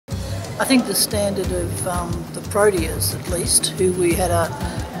I think the standard of the Proteas, at least, who we had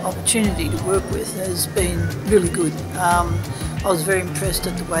an opportunity to work with, has been really good. I was very impressed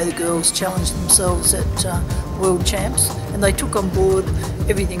at the way the girls challenged themselves at World Champs, and they took on board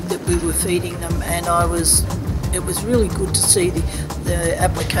everything that we were feeding them, and it was really good to see the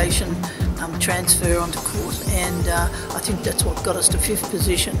application transfer onto court, and I think that's what got us to 5th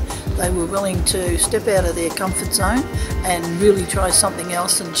position. They were willing to step out of their comfort zone and really try something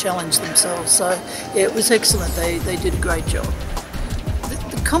else and challenge themselves. So yeah, it was excellent. They did a great job.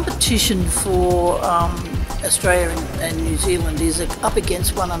 The competition for Australia and New Zealand is up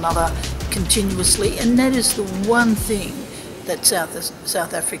against one another continuously, and that is the one thing that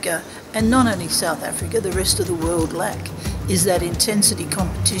South Africa, and not only South Africa, the rest of the world lack, is that intensity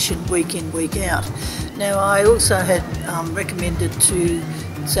competition week in, week out. Now, I also had recommended to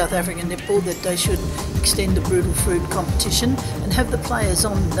South African Netball that they should extend the brutal fruit competition and have the players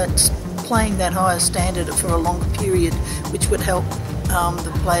on that's playing that higher standard for a longer period, which would help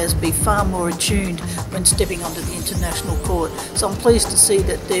the players be far more attuned when stepping onto the international court. So I'm pleased to see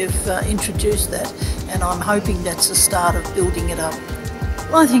that they've introduced that, and I'm hoping that's the start of building it up.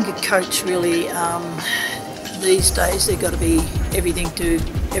 Well, I think a coach really, these days, they've got to be everything to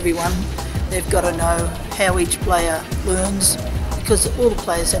everyone. They've got to know how each player learns, because all the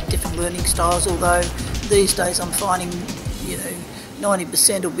players have different learning styles, although these days I'm finding,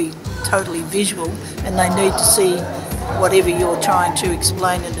 90% will be totally visual, and they need to see whatever you're trying to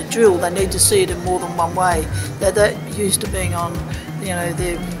explain in the drill. They need to see it in more than one way. They're used to being on,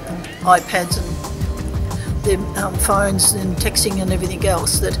 their iPads and their phones and texting and everything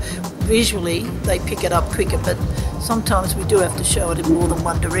else, that visually they pick it up quicker, but sometimes we do have to show it in more than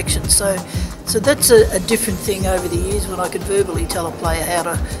one direction. So that's a different thing over the years, when I could verbally tell a player how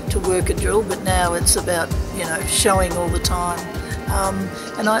to work a drill, but now it's about showing all the time.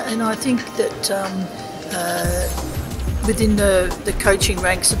 And I think that within the coaching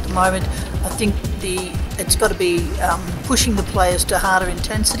ranks at the moment, I think it's got to be pushing the players to harder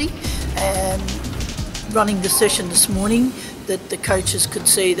intensity, and running the session this morning, that the coaches could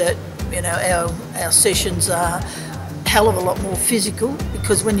see that our sessions are a hell of a lot more physical,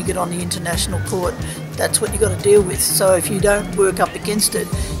 because when you get on the international court, that's what you've got to deal with. So if you don't work up against it,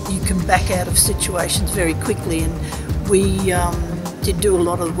 you can back out of situations very quickly. And we did do a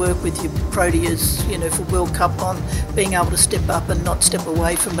lot of work with your Proteas, for World Cup, on being able to step up and not step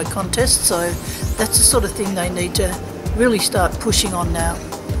away from a contest. So that's the sort of thing they need to really start pushing on now.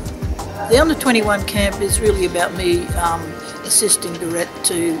 The under-21 camp is really about me assisting Dorette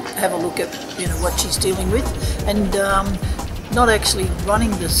to have a look at what she's dealing with, and not actually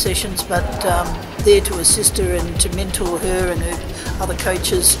running the sessions, but there to assist her and to mentor her and her other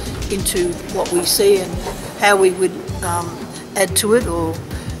coaches into what we see and how we would add to it or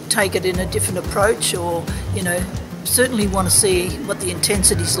take it in a different approach, or certainly want to see what the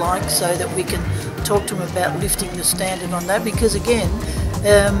intensity's like, so that we can talk to them about lifting the standard on that, because again,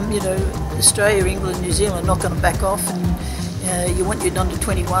 Australia, England, New Zealand are not going to back off, and you want your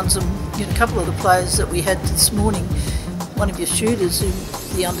under-21s, and a couple of the players that we had this morning, one of your shooters in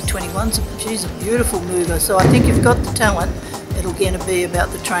the under-21s, she's a beautiful mover. So I think if you've got the talent, it'll again be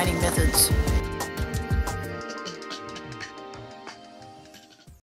about the training methods.